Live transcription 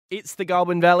It's the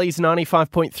Goulburn Valley's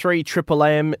 95.3 Triple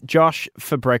M. Josh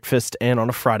for breakfast, and on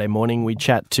a Friday morning we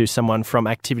chat to someone from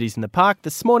Activities in the Park.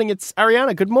 This morning it's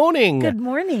Ariyana. Good morning. Good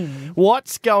morning.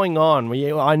 What's going on?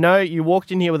 I know you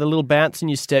walked in here with a little bounce in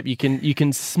your step. You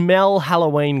can smell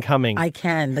Halloween coming. I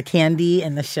can. The candy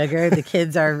and the sugar. The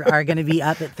kids are going to be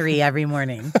up at 3 every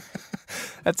morning.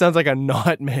 That sounds like a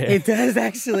nightmare. It does,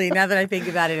 actually. Now that I think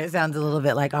about it, it sounds a little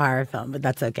bit like a horror film, but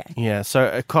that's okay. Yeah,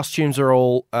 so costumes are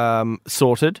all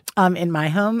sorted? In my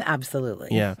home, absolutely.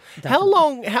 Yeah.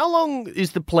 Definitely. How long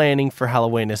is the planning for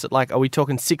Halloween? Is it like, are we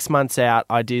talking 6 months out,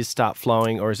 ideas start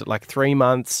flowing, or is it like 3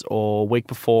 months or a week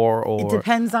before? Or It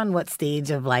depends on what stage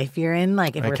of life you're in.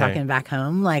 Like if we're Okay. talking back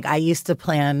home, like I used to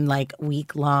plan like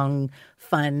week-long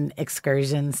fun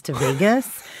excursions to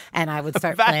Vegas, and I would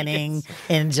start planning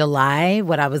in July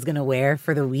what I was going to wear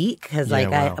for the week because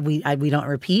wow. we don't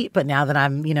repeat. But now that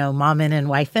I'm momming and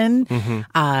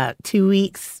wifing, 2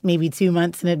 weeks, maybe 2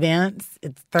 months in advance,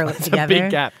 throw it It's together. a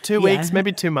big gap. 2 weeks,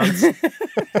 maybe 2 months.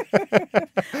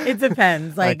 It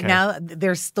depends. Like Okay. now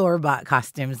they're store-bought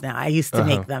costumes now. I used to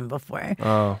make them before.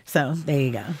 Oh. So there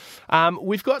you go.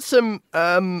 We've got some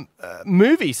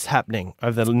movies happening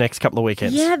over the next couple of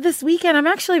weekends. Yeah, this weekend, I'm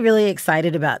actually really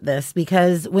excited about this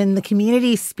because when the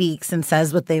community speaks and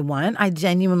says what they want, I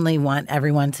genuinely want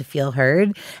everyone to feel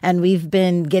heard. And we've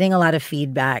been getting a lot of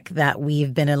feedback that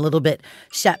we've been a little bit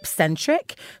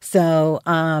Shep-centric. So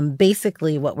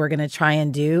basically what we're going to try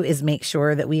and do is make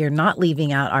sure that we are not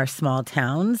leaving out our small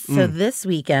towns. So this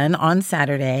weekend on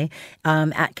Saturday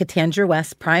at Katandra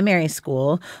West Primary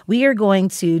School, we are going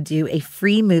to do a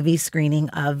free movie screening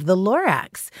of The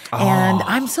Lorax. And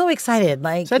I'm so excited.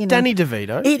 Like, Is that Danny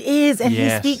DeVito? It is, and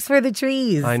Yes. he speaks for the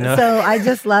trees. I know. So I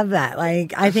just love that.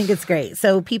 Like, I think it's great.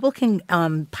 So people can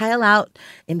pile out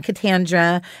in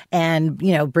Katandra and,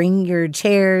 bring your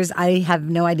chairs. I have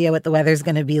no idea what the weather's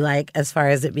going to be like as far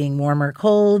as it being warm or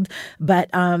cold. But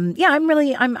I'm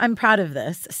proud of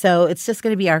this. So it's just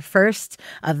going to be our first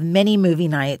of many movie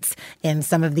nights in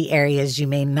some of the areas you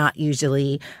may not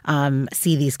usually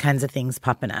see these kinds of things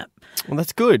popping up. Well,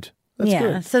 that's good. That's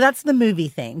good. So that's the movie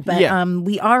thing. But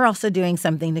we are also doing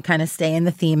something to kind of stay in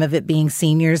the theme of it being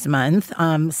Seniors Month.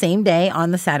 Same day on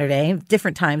the Saturday,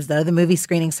 different times though. The movie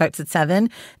screening starts at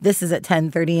 7. This is at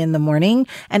 10:30 in the morning,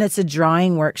 and it's a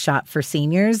drawing workshop for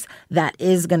seniors that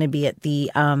is going to be at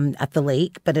the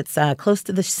lake, but it's close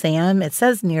to the Sam. It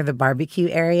says near the barbecue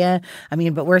area.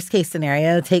 But worst case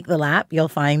scenario, take the lap. You'll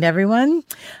find everyone.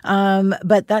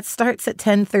 But that starts at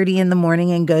 10:30 in the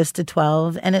morning and goes to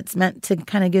 12, and it's meant to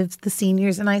kind of give the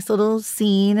seniors a nice little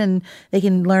scene and they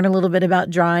can learn a little bit about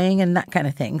drawing and that kind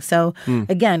of thing. So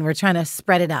again, we're trying to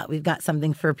spread it out. We've got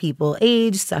something for people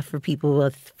age, stuff for people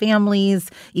with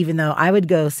families, even though I would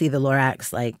go see the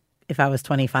Lorax like if I was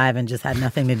 25 and just had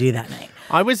nothing to do that night.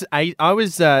 I was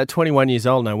 21 years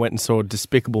old and I went and saw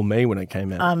Despicable Me when it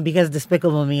came out. Because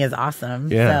Despicable Me is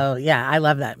awesome. Yeah. So, I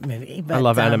love that movie. But, I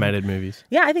love animated movies.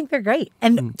 Yeah, I think they're great.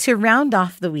 And to round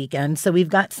off the weekend, so we've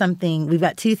got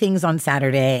 2 things on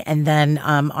Saturday. And then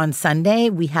on Sunday,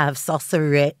 we have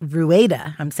Salsa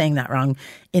Rueda. I'm saying that wrong.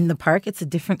 In the park, it's a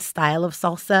different style of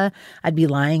salsa. I'd be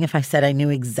lying if I said I knew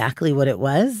exactly what it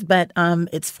was, but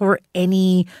it's for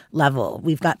any level.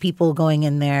 We've got people going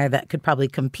in there that could probably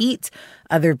compete,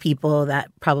 other people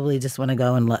that probably just want to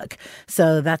go and look.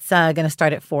 So that's going to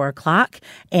start at 4:00.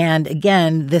 And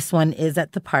again, this one is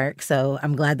at the park. So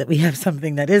I'm glad that we have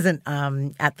something that isn't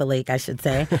at the lake, I should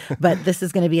say. But this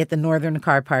is going to be at the Northern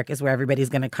Car Park is where everybody's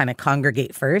going to kind of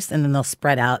congregate first. And then they'll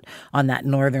spread out on that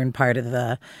northern part of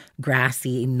the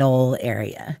grassy knoll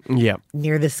area. Yeah.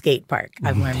 Near the skate park.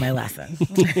 I've learned my lesson.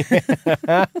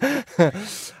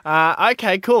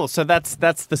 Okay, cool. So that's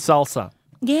the salsa.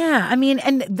 Yeah,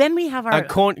 and then we have our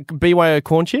BYO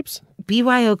corn chips?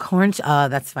 BYO corn. Oh,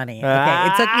 that's funny. Okay,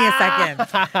 it took me a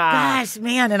second. Gosh,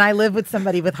 man, and I live with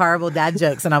somebody with horrible dad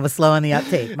jokes, and I was slow on the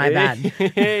uptake. My bad.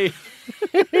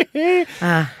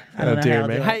 I don't know dear how I'll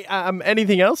me. do it. Hey,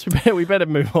 anything else? We better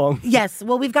move on. Yes.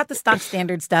 Well, we've got the stock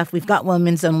standard stuff. We've got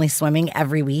women's only swimming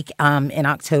every week in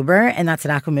October, and that's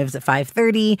at Aquamoves at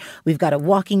 5:30. We've got a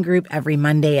walking group every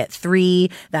Monday at 3.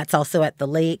 That's also at the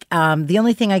lake. The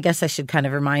only thing I guess I should kind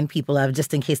of remind people of,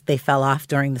 just in case they fell off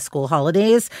during the school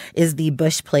holidays, is the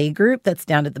Bush Play Group that's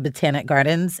down at the Botanic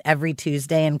Gardens every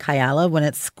Tuesday in Kyala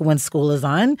when school is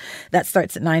on. That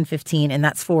starts at 9:15, and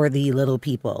that's for the little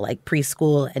people, like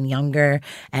preschool and younger,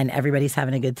 and everybody's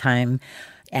having a good time.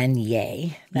 And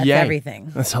yay. That's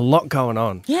everything. That's a lot going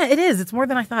on. Yeah, it is. It's more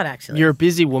than I thought, actually. You're a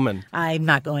busy woman. I'm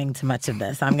not going to much of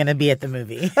this. I'm going to be at the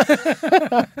movie.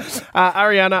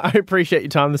 Ariyana, I appreciate your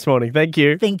time this morning. Thank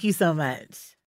you. Thank you so much.